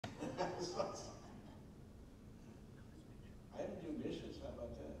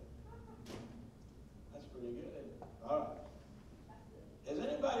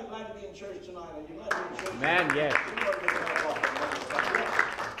church tonight? Are you glad to be in church? Man, yes. We want to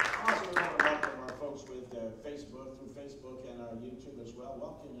welcome our folks with Facebook, through Facebook and YouTube as well.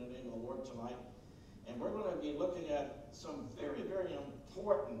 Welcome in the name of the Lord tonight. And we're going to be looking at some very, very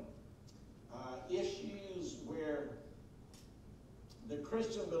important issues where the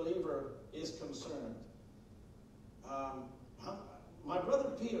Christian believer is concerned. My brother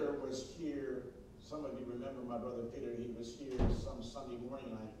Peter was here. Some of you remember my brother Peter. He was here some Sunday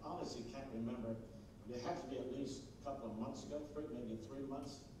morning. I honestly can't remember. It had to be at least a couple of months ago, maybe 3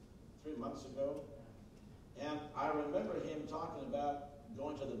 months ago. And I remember him talking about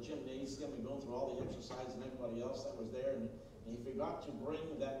going to the gymnasium and going through all the exercises and everybody else that was there. And he forgot to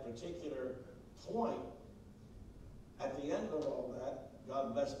bring that particular point at the end of all that.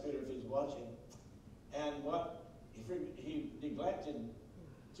 God bless Peter if he's watching. And what he neglected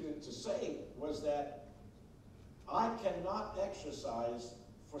to say was that I cannot exercise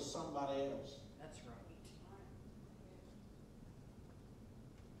for somebody else. That's right.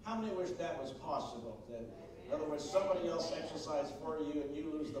 How many wish that was possible? That, in other words, somebody else exercise for you and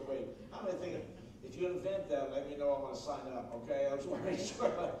you lose the weight. How many think, if you invent that, let me know, I want to sign up, okay? I just want to make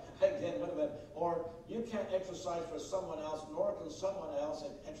sure I get rid of it. Or you can't exercise for someone else, nor can someone else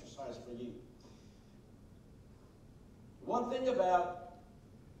exercise for you. One thing about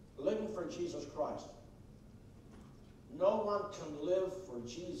living for Jesus Christ, no one can live for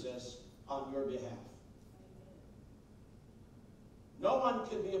Jesus on your behalf. No one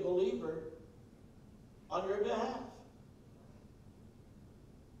can be a believer on your behalf.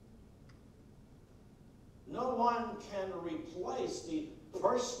 No one can replace the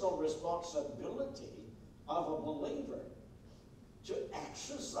personal responsibility of a believer to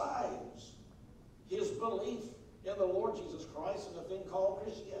exercise his belief in the Lord Jesus Christ and the thing called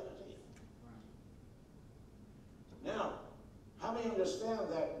Christianity. Now, how many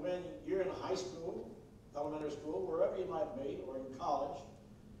understand that when you're in high school, elementary school, wherever you might be, or in college,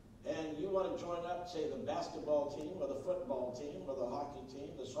 and you want to join up, say, the basketball team, or the football team, or the hockey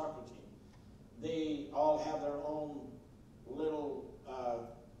team, the soccer team, they all have their own little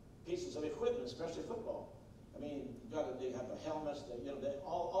pieces of equipment, especially football. I mean, they have the helmets,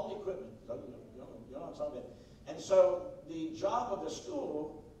 all the equipment. You know what I'm talking about. And so the job of the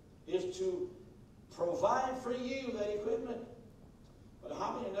school is to provide for you that equipment. But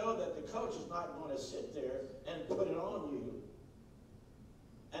how many know that the coach is not going to sit there and put it on you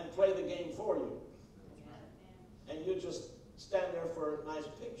and play the game for you? And you just stand there for nice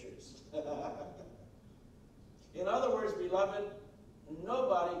pictures. In other words, beloved,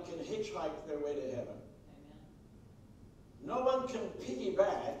 nobody can hitchhike their way to heaven. No one can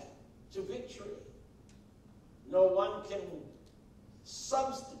piggyback to victory. No one can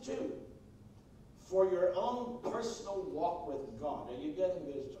substitute for your own personal walk with God. Are you getting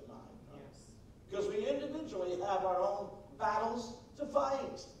this tonight? Yes. Because we individually have our own battles to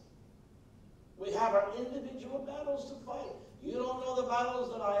fight. We have our individual battles to fight. You don't know the battles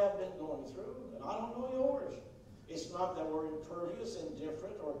that I have been going through, and I don't know yours. It's not that we're impervious,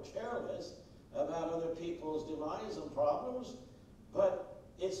 indifferent, or careless about other people's demise and problems, but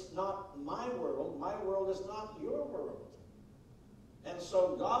it's not my world. My world is not your world. And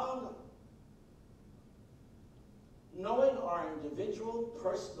so God, knowing our individual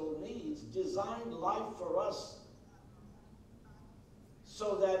personal needs, designed life for us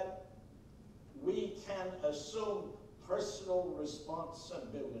so that we can assume personal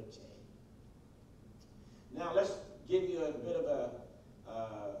responsibility. Now let's give you a bit of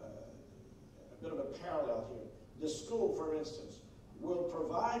a parallel here. The school, for instance, will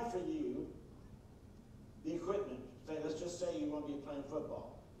provide for you the equipment. Let's just say you want to be playing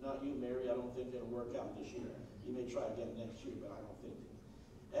football. Not you, Mary. I don't think it'll work out this year. You may try again next year, but I don't think it.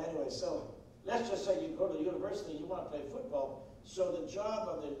 Anyway, so let's just say you go to the university and you want to play football. So the job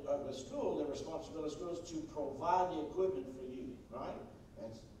of the school, the responsibility of the school, is to provide the equipment for you, right?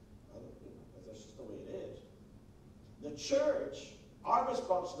 That's just the way it is. The church, our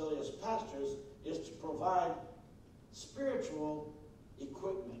responsibility as pastors is to provide spiritual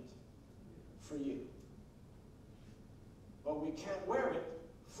equipment for you. But we can't wear it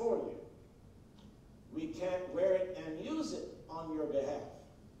for you. We can't wear it and use it on your behalf.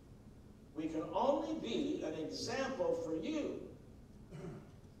 We can only be an example for you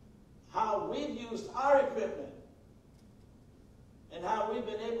how we've used our equipment and how we've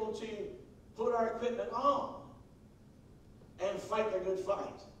been able to put our equipment on and fight the good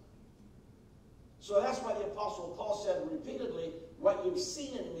fight. So that's why the Apostle Paul said repeatedly, what you've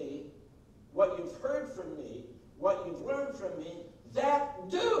seen in me, what you've heard from me, what you've learned from me, that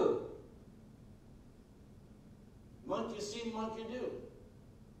do. Monkey see, monkey do.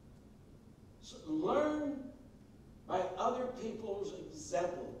 learn by other people's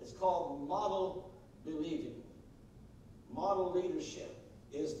example. It's called model believing. Model leadership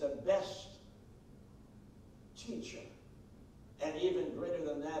is the best teacher. And even greater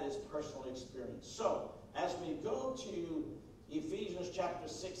than that is personal experience. So, as we go to Ephesians chapter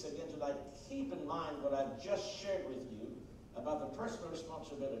 6 again tonight, keep in mind what I've just shared with you about the personal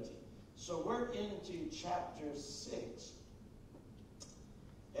responsibility. So we're into chapter 6.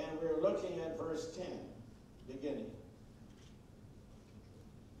 And we're looking at verse 10, beginning.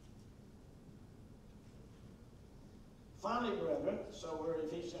 Finally, brethren, so we're in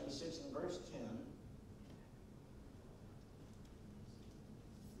Ephesians chapter 6 and verse 10.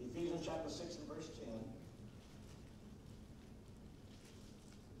 Ephesians chapter 6 and verse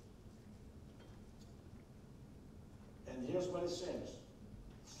 10. And here's what it says.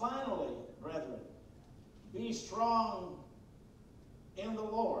 Finally, brethren, be strong in the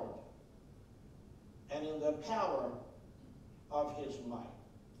Lord and in the power of his might.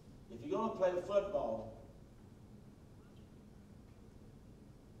 If you're going to play football,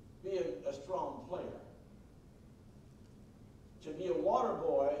 be a strong player. To be a water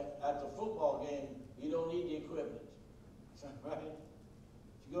boy at the football game, you don't need the equipment. Is that right?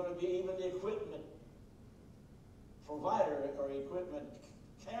 If you're going to be even the equipment provider or equipment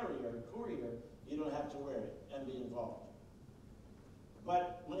carrier, courier, you don't have to wear it and be involved.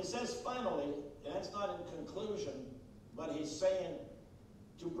 But when he says finally, and that's not in conclusion, but he's saying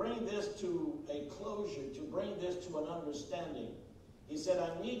to bring this to a closure, to bring this to an understanding, he said,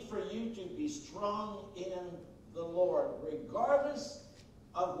 I need for you to be strong in the Lord, regardless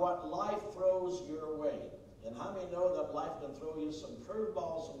of what life throws your way. And how many know that life can throw you some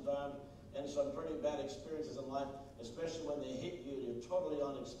curveballs sometimes and some pretty bad experiences in life, especially when they hit you, you're totally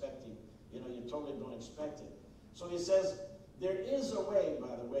unexpected. You totally don't expect it. So he says, there is a way,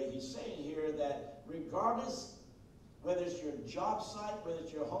 by the way, he's saying here that regardless, whether it's your job site, whether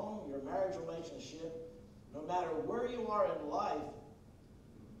it's your home, your marriage relationship, no matter where you are in life,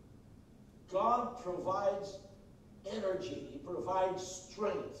 God provides energy. He provides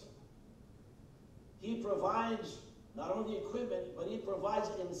strength. He provides not only equipment, but he provides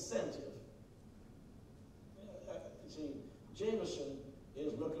incentive. See, Jameson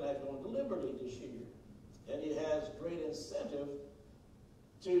is looking at going to Liberty this year. And he has great incentive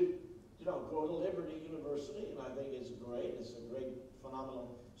to, go to Liberty University. And I think it's great. It's a great,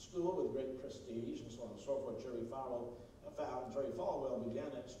 phenomenal school with great prestige and so on and so forth. Jerry Falwell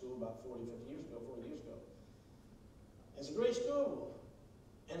began that school about 40 years ago. It's a great school.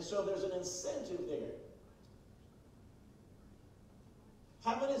 And so there's an incentive there.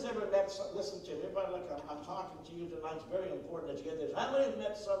 How many has ever met, listen to me, everybody, look, I'm talking to you tonight. It's very important that you get this. How many have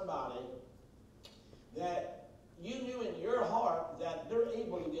met somebody that you knew in your heart that they're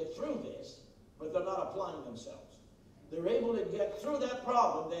able to get through this, but they're not applying themselves? They're able to get through that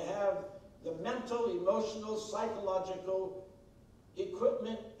problem. They have the mental, emotional, psychological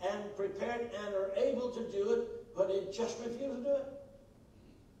equipment and prepared and are able to do it, but they just refuse to do it.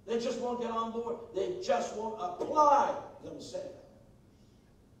 They just won't get on board. They just won't apply themselves.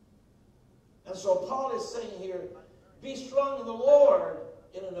 And so Paul is saying here, be strong in the Lord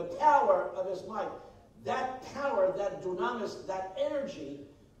and in the power of his might. That power, that dunamis, that energy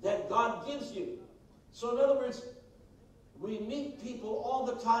that God gives you. So in other words, we meet people all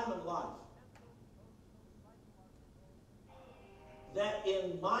the time in life that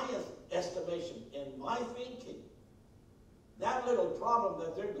in my estimation, in my thinking, that little problem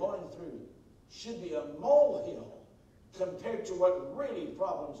that they're going through should be a molehill compared to what really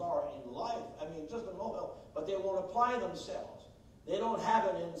problems are in life. I mean, just a molehill, but they won't apply themselves. They don't have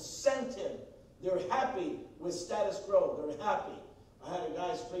an incentive. They're happy with status quo. They're happy. I had a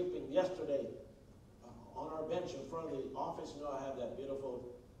guy sleeping yesterday on our bench in front of the office. I have that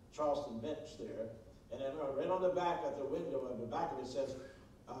beautiful Charleston bench there. And then right on the back at the window, at the back of it says,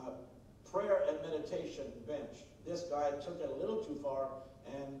 prayer and meditation bench. This guy took it a little too far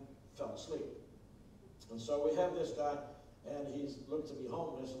and fell asleep. And so we have this guy, and he's looked to be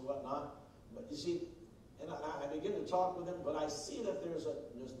homeless and whatnot. But you see, and I begin to talk with him, but I see that there's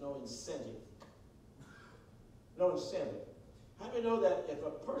no incentive. No incentive. How do you know that if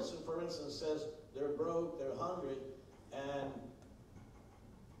a person, for instance, says they're broke, they're hungry, and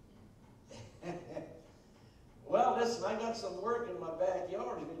well, listen, I got some work in my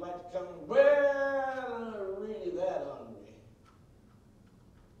backyard if you'd like to come in. Well, I'm not really that hungry.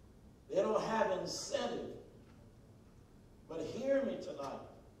 They don't have incentive. But hear me tonight.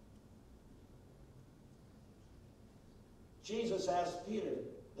 Jesus asked Peter,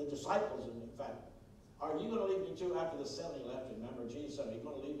 the disciples in fact, Are you going to leave me too? After the 70 left, remember, Jesus said, are you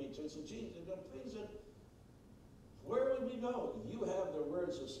going to leave me too? So Jesus said, please, where would we go? You have the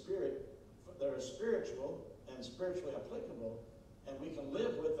words of Spirit that are spiritual and spiritually applicable, and we can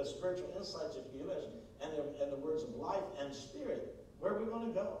live with the spiritual insights that you give us and the words of life and spirit. Where are we going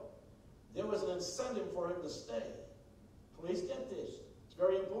to go? There was an incentive for him to stay. Please get this. It's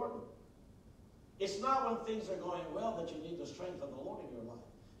very important. It's not when things are going well that you need the strength of the Lord in your life.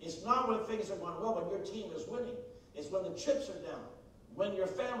 It's not when things are going well, when your team is winning. It's when the chips are down, when your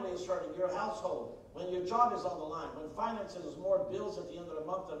family is hurting, your household, when your job is on the line, when finances is more bills at the end of the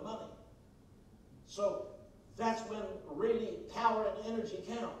month than money. So that's when really power and energy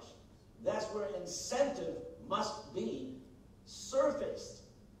counts. That's where incentive must be surfaced.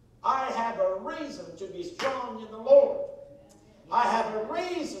 I have a reason to be strong in the Lord. I have a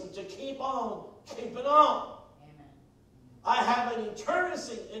reason to keep on keeping on. I have an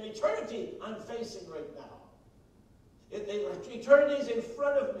eternity I'm facing right now. Eternity is in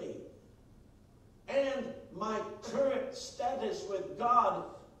front of me. And my current status with God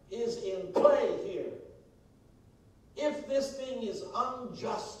is in play here. If this thing is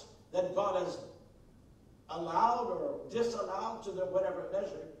unjust that God has allowed or disallowed to the whatever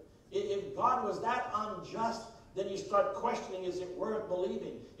measure, if God was that unjust, then you start questioning, is it worth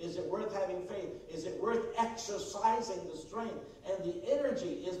believing? Is it worth having faith? Is it worth exercising the strength and the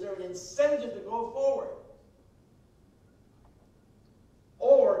energy? Is there an incentive to go forward?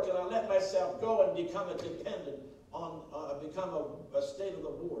 Or can I let myself go and become a dependent on, become a state of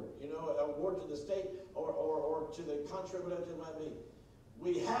the ward? You know, a ward to the state or to the country, whatever it might be.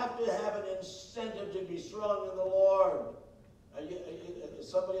 We have to have an incentive to be strong in the Lord. Is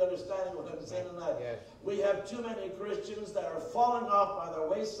somebody understanding what I'm saying tonight? Yes. We have too many Christians that are falling off by the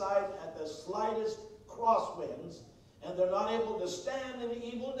wayside at the slightest crosswinds, and they're not able to stand in the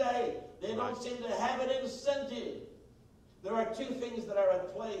evil day. They don't seem to have an incentive. There are two things that are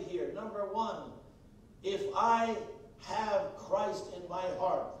at play here. Number one, if I have Christ in my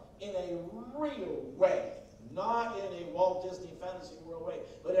heart in a real way, not in a Walt Disney fantasy world way,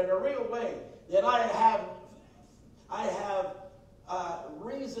 but in a real way, then I have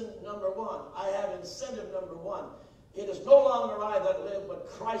reason number one. I have incentive number one. It is no longer I that live, but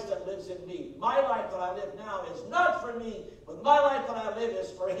Christ that lives in me. My life that I live now is not for me, but my life that I live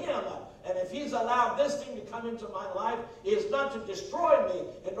is for him. And if he's allowed this thing to come into my life, it is not to destroy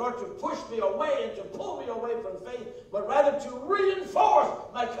me in order to push me away and to pull me away from faith, but rather to reinforce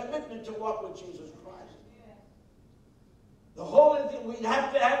my commitment to walk with Jesus Christ. The whole thing, we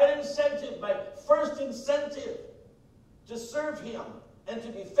have to have an incentive, my first incentive, to serve him and to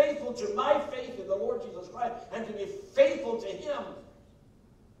be faithful to my faith in the Lord Jesus Christ and to be faithful to him.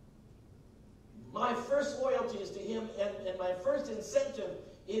 My first loyalty is to him, and my first incentive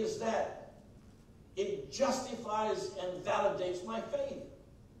is that it justifies and validates my faith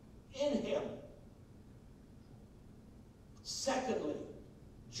in him. Secondly,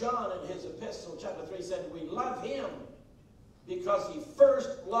 John in his epistle, chapter 3, said, we love him because he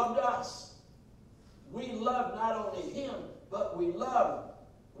first loved us. We love not only him, but we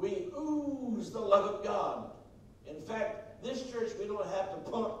ooze the love of God. In fact, this church, we don't have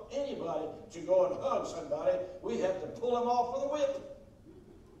to pump anybody to go and hug somebody. We have to pull them off with a whip.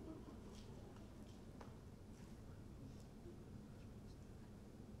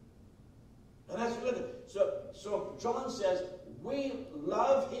 And that's good. So John says, we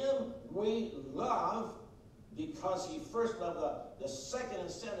love him, we love because he first loved us. The second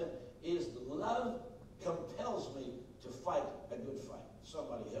incentive is love compels me to fight a good fight.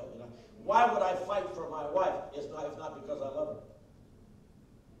 Somebody help me. Why would I fight for my wife if not because I love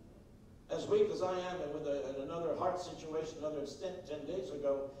her? As weak as I am, and with another heart situation, another stint 10 days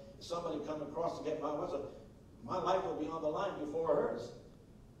ago, somebody come across to get my wife, my life will be on the line before hers.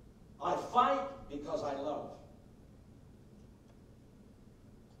 I fight because I love.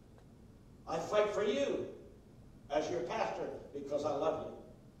 I fight for you as your pastor because I love you.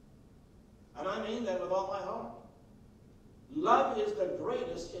 And I mean that with all my heart. Love is the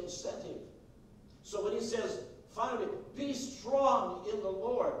greatest incentive. So when he says, finally, be strong in the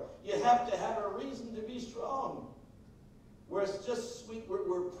Lord, you have to have a reason to be strong. Where it's just sweet,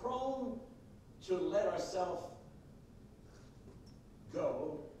 we're prone to let ourselves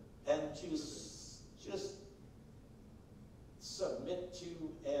go and to just submit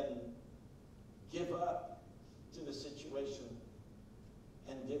to and give up to the situation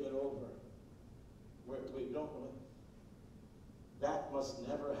and give it over. Where we don't. That must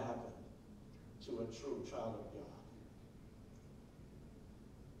never happen to a true child of God.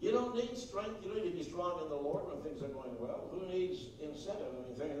 You don't don't need strength. You don't need to be strong in the Lord when things are going well. Who needs incentive when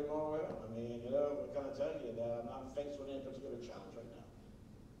things are going well? I mean, what can I tell you? That I'm not faced with any particular challenge right now.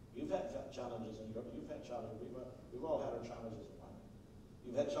 You've had challenges in Europe. You've had challenges. We've all had our challenges in life.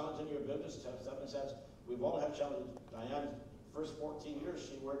 You've had challenges in your business. We've all had challenges. Diane's first 14 years,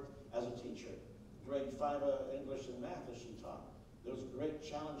 she worked as a teacher. Grade 5 English and math as she taught. Those great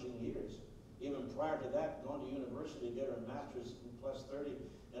challenging years. Even prior to that, going to university to get her master's in plus 30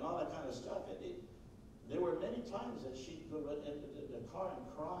 and all that kind of stuff. There were many times that she'd go into the car and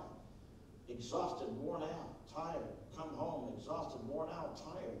cry. Exhausted, worn out, tired. Come home, exhausted, worn out,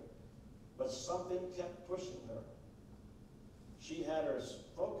 tired. But something kept pushing her. She had her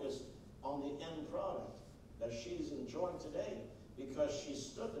focus on the end product that she's enjoying today because she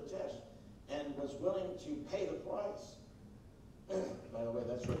stood the test and was willing to pay the price. By the way,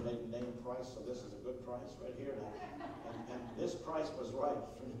 that's her name price, so this is a good price right here. And this price was right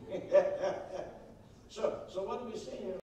for me. So what do we see here?